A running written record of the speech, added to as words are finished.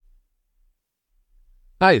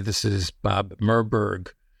Hi, this is Bob Merberg.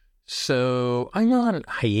 So I'm on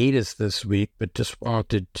hiatus this week, but just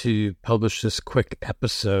wanted to publish this quick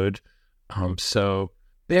episode. So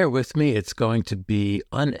bear with me. It's going to be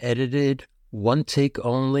unedited, one take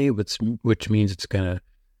only, which means it's going to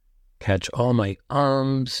catch all my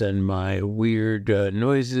ums and my weird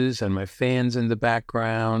noises and my fans in the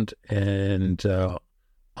background and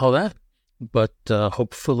all that. But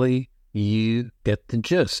hopefully you get the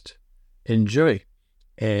gist. Enjoy.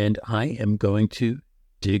 And I am going to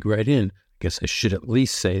dig right in. I guess I should at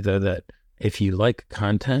least say, though, that if you like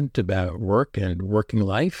content about work and working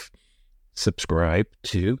life, subscribe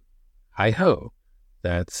to HiHo.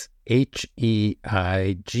 That's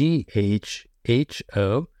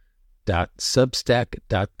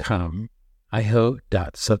HeighHo.substack.com.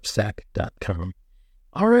 HiHo.substack.com.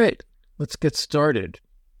 All right, let's get started.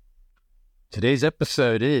 Today's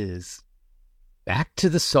episode is Back to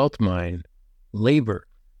the Salt Mine. Labor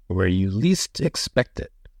where you least expect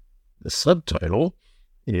it. The subtitle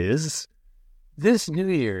is This New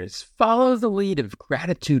Year's, follow the lead of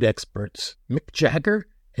gratitude experts Mick Jagger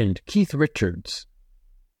and Keith Richards.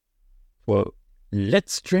 Quote,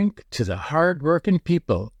 let's drink to the hard-working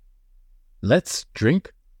people. Let's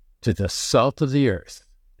drink to the salt of the earth.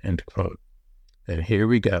 End quote. And here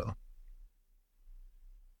we go.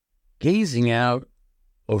 Gazing out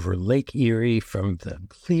over Lake Erie from the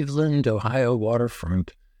Cleveland, Ohio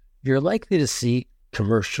waterfront, you're likely to see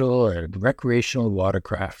commercial and recreational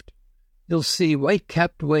watercraft. You'll see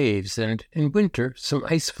white-capped waves and, in winter, some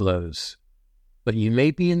ice floes. But you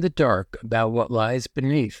may be in the dark about what lies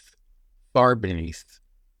beneath, far beneath,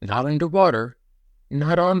 not underwater,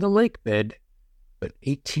 not on the lake bed, but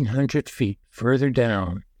 1,800 feet further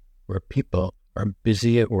down, where people are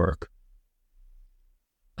busy at work.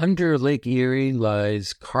 Under Lake Erie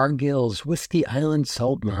lies Cargill's Whiskey Island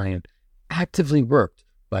Salt Mine, actively worked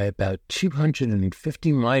by about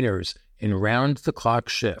 250 miners in round-the-clock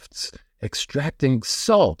shifts, extracting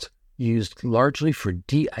salt used largely for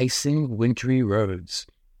de-icing wintry roads.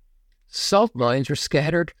 Salt mines are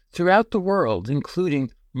scattered throughout the world, including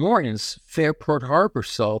Morton's Fairport Harbor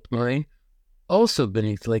Salt Mine, also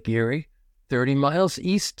beneath Lake Erie, 30 miles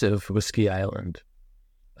east of Whiskey Island.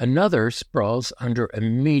 Another sprawls under a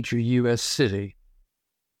major U.S. city.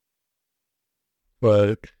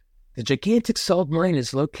 But the gigantic salt mine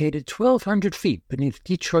is located 1,200 feet beneath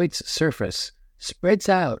Detroit's surface, spreads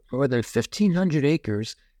out more than 1,500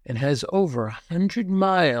 acres, and has over 100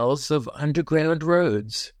 miles of underground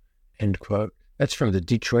roads. End quote. That's from the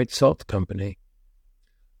Detroit Salt Company.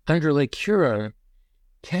 Under Lake Huron,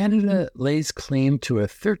 Canada lays claim to a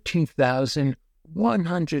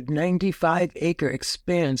 13,195-acre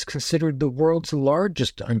expanse considered the world's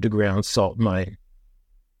largest underground salt mine.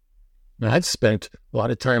 Now, I've spent a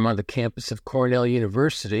lot of time on the campus of Cornell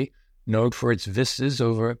University, known for its vistas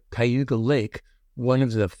over Cayuga Lake, one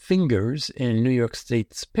of the fingers in New York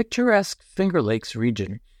State's picturesque Finger Lakes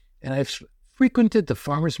region, and I've frequented the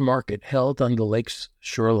farmers market held on the lake's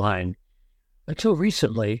shoreline. Until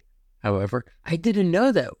recently, however, I didn't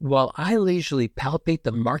know that while I leisurely palpate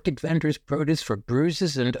the market vendors' produce for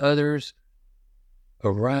bruises and others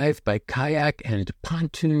arrive by kayak and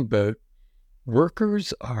pontoon boat,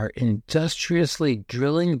 workers are industriously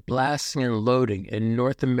drilling, blasting, and loading in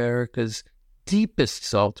North America's deepest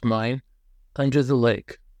salt mine under the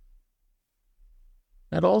lake.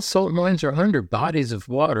 Not all salt mines are under bodies of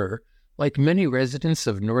water. Like many residents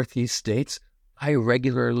of Northeast states, I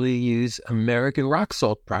regularly use American rock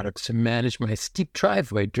salt products to manage my steep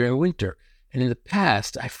driveway during winter, and in the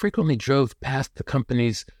past, I frequently drove past the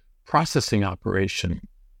company's processing operation,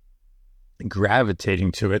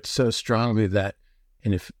 gravitating to it so strongly that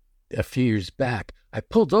a few years back, I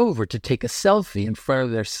pulled over to take a selfie in front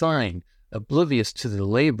of their sign, oblivious to the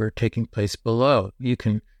labor taking place below. You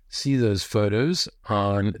can see those photos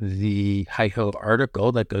on the HiHo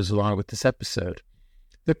article that goes along with this episode.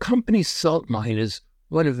 The company's salt mine is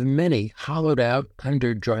one of many hollowed out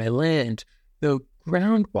under dry land, though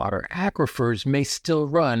groundwater aquifers may still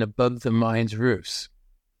run above the mine's roofs.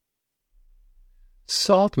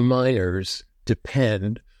 Salt miners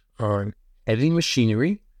depend on heavy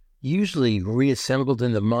machinery, usually reassembled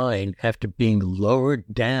in the mine after being lowered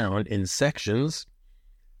down in sections,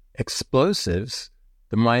 explosives —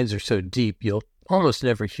 the mines are so deep you'll almost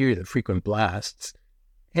never hear the frequent blasts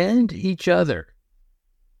 — and each other.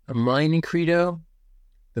 A mining credo: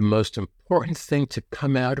 the most important thing to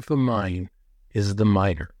come out of a mine is the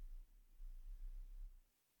miner.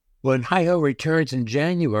 When HiHo returns in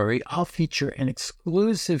January, I'll feature an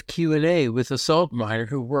exclusive Q&A with a salt miner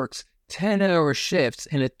who works 10-hour shifts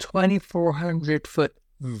in a 2,400-foot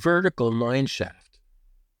vertical mine shaft.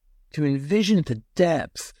 to envision the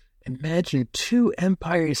depth. Imagine 2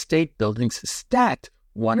 Empire State Buildings stacked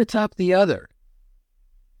one atop the other.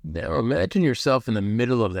 Now imagine yourself in the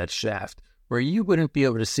middle of that shaft where you wouldn't be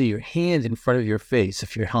able to see your hand in front of your face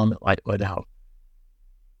if your helmet light went out.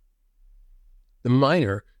 The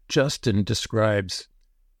miner, Justin, describes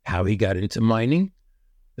how he got into mining,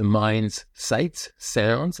 the mine's sights,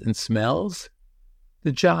 sounds, and smells,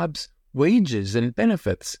 the job's wages and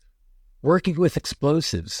benefits, working with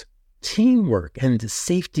explosives, teamwork and the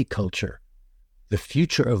safety culture, the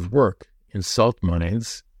future of work in salt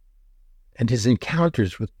mines, and his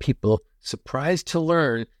encounters with people surprised to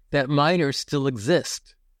learn that miners still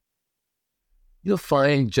exist. You'll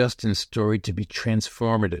find Justin's story to be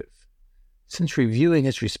transformative. Since reviewing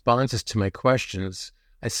his responses to my questions,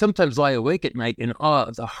 I sometimes lie awake at night in awe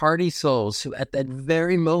of the hardy souls who at this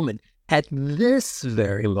very moment,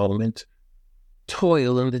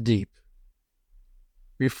 toil in the deep.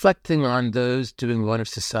 Reflecting on those doing one of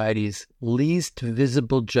society's least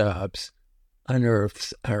visible jobs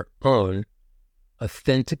unearths our own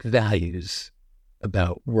authentic values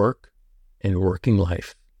about work and working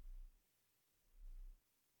life.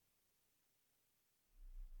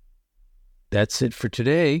 That's it for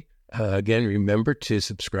today. Again, remember to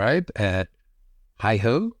subscribe at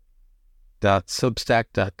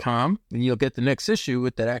hiho.substack.com, and you'll get the next issue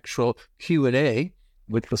with that actual Q&A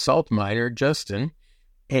with the salt miner, Justin.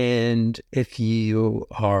 And if you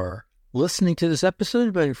are listening to this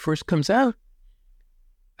episode when it first comes out,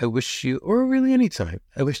 I wish you, or really anytime,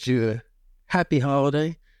 I wish you a happy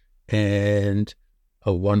holiday and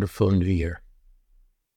a wonderful new year.